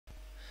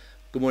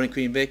Good morning,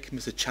 Queen Vic.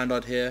 Mr.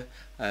 Chandod here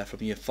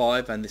from Year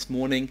 5, and this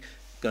morning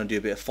we're going to do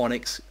a bit of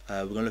phonics.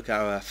 We're going to look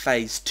at our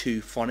Phase 2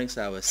 phonics,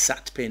 our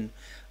SAT-PIN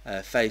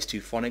Phase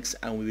 2 phonics,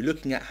 and we'll be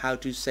looking at how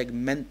to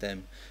segment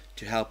them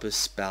to help us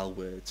spell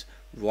words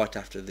right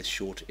after this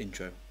short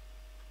intro.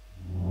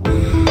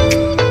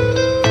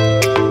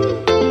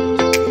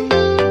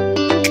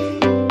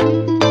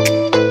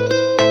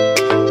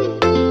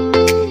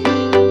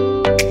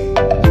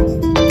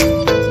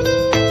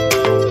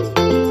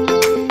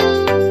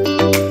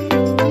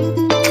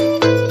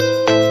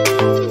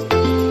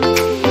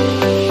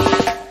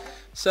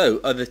 So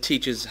other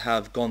teachers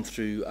have gone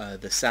through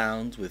the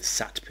sounds with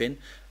SAT-PIN,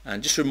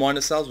 and just to remind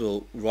ourselves,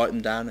 we'll write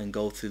them down and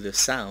go through the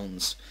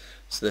sounds.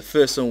 So the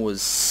first one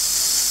was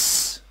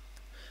S,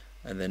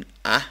 and then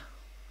A,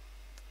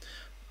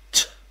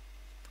 T,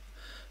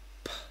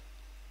 P,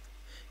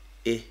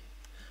 I,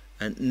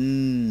 and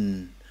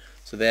N.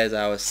 So there's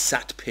our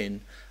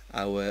SAT-PIN,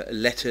 our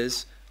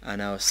letters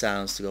and our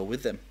sounds to go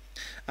with them.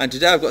 And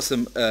today I've got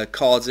some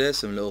cards here,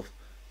 some little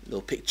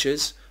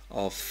pictures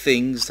of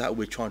things that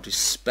we're trying to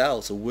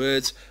spell, so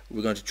words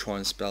we're going to try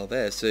and spell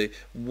there. So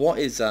what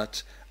is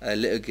that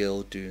little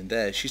girl doing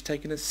there? She's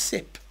taking a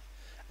sip.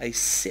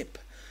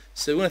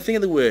 So we're going to think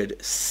of the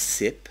word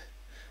sip,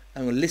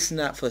 and we'll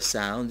listen out for the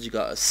sounds. You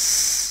got a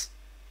s,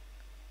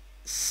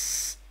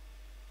 s,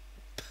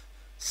 p,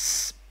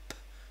 sp.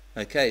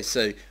 Okay, so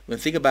we're going to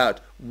think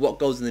about what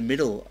goes in the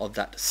middle of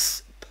that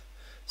sp.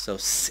 So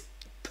sip.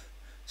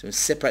 So we'll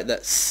separate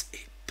that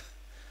sip,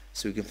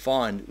 so we can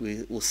find,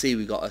 we'll see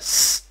we got a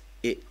s,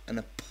 it, and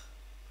a p,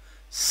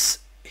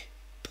 sip,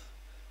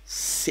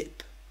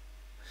 sip.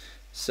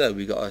 So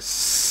we got a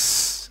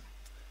s,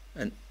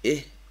 an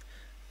I,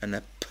 and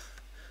a p.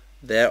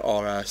 There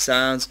are our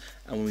sounds,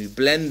 and when we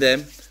blend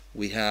them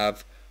we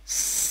have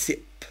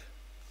sip.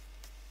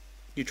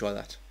 You try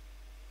that.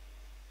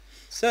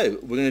 So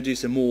we're going to do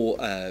some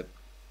more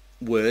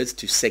words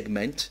to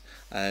segment.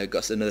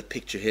 Got another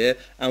picture here,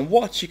 and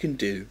what you can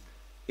do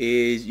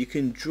is you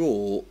can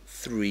draw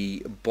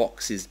 3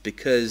 boxes,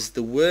 because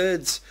the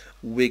words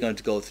we're going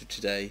to go through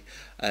today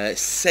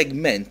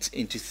segment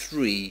into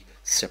 3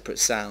 separate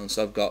sounds.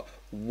 So I've got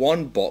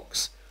 1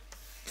 box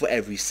for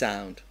every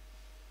sound.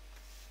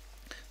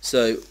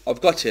 So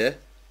I've got here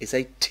is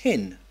a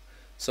tin.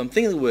 So I'm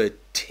thinking of the word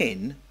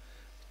tin,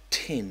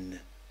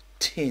 tin,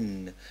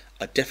 tin.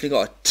 I definitely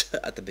got a T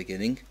at the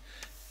beginning.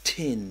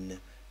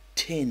 Tin,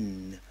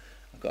 tin.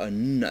 I've got a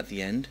N at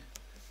the end.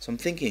 So I'm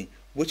thinking,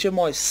 which of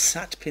my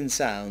SAT-PIN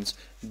sounds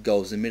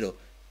goes in the middle?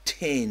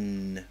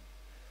 Tin.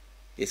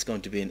 It's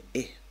going to be an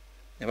I.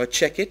 If I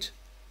check it,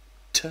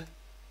 T,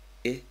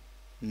 I,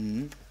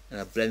 N,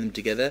 and I blend them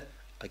together,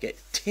 I get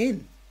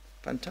tin.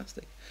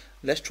 Fantastic.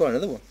 Let's try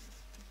another one.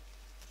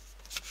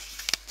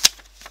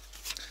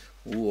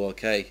 Ooh,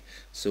 okay.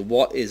 So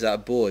what is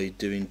that boy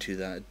doing to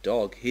that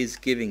dog? He's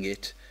giving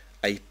it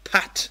a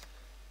pat.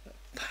 A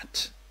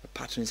pat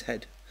on his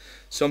head.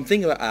 So I'm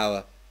thinking about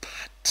our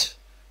pat.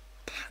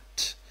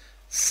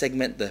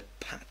 Segment the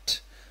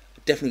pat.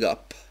 I've definitely got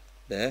a P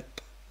there.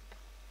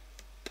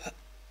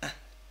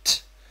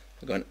 P-at.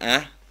 I've got an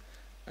A,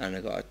 and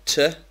I've got a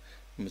T. I'm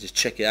going to just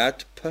check it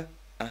out. P-at,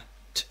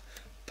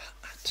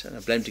 pat. And I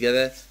blend them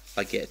together,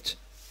 I get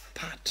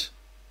pat.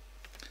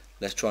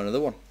 Let's try another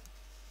one.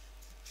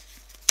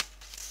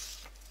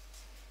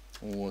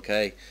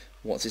 Okay,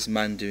 what's this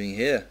man doing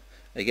here?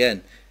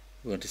 Again,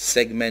 we're going to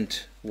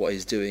segment what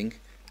he's doing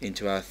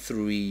into our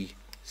 3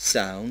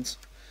 sounds.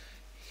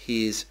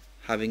 He's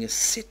having a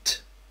sit.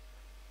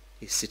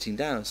 He's sitting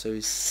down, so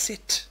he's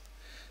sit.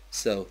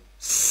 So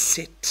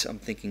sit, I'm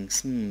thinking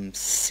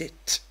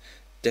sit.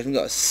 Definitely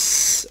got a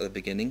S at the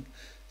beginning.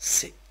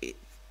 Sit,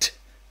 it.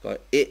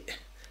 Got it,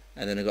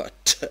 and then I got a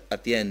T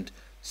at the end.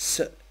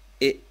 S,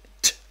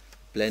 it.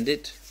 Blend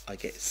it, I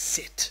get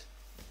sit.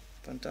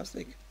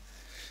 Fantastic.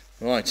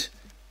 Right.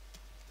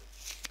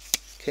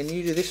 Can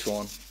you do this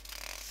one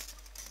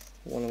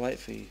while I wait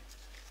for you?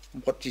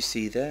 What do you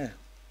see there?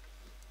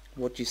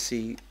 What do you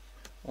see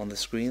on the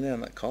screen there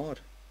on that card?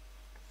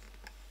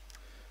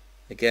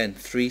 Again,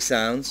 3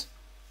 sounds.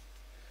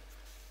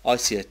 I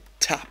see a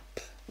tap.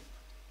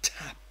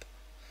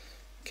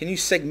 Can you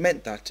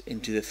segment that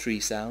into the 3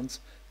 sounds?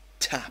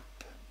 Tap.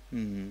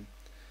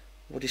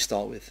 What do you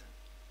start with?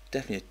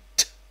 Definitely a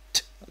t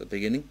at the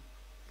beginning.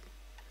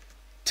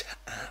 Tap.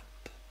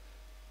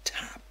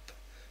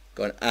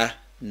 Got an A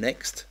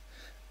next.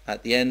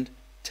 At the end,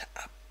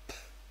 tap.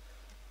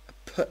 A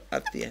P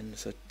at the end.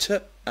 So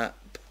tap.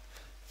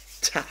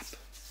 Tap.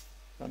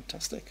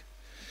 Fantastic.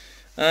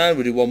 And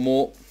we'll do one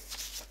more.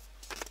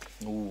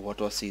 Ooh, what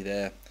do I see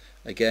there?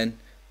 Again,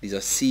 these are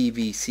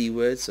CVC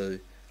words, so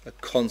a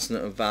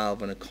consonant, a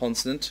vowel, and a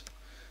consonant.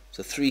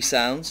 So 3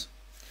 sounds.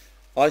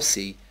 I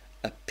see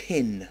a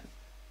pin.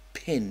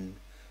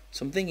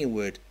 So I'm thinking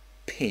word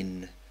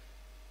pin.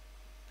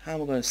 How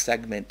am I going to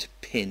segment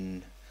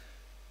pin?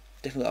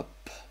 Definitely got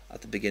a P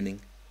at the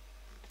beginning.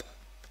 P,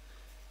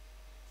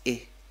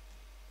 I,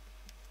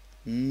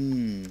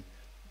 N,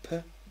 P,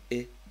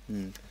 I,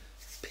 N.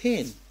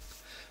 Pin.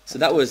 So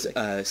that was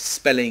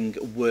spelling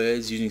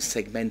words using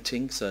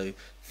segmenting. So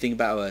think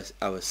about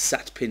our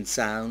sat pin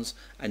sounds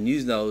and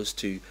use those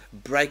to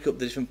break up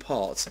the different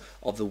parts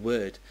of the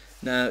word.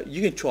 Now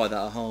you can try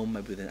that at home,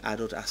 maybe with an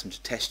adult, ask them to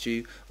test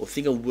you, or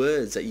think of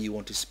words that you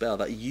want to spell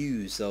that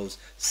use those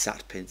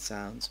sat pin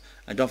sounds.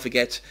 And don't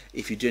forget,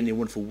 if you're doing any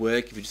wonderful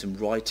work, if you do some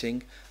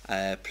writing,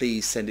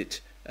 please send it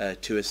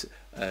to us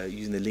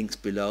using the links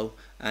below,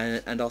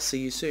 and I'll see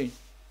you soon.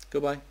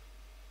 Goodbye.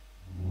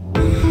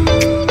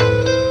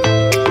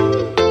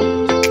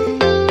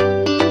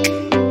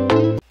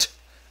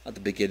 At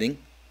the beginning,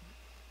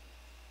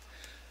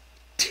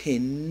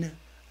 tin,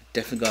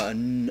 definitely got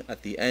an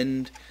at the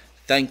end.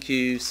 Thank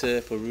you,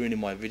 sir, for ruining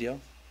my video.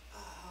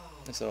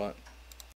 That's alright.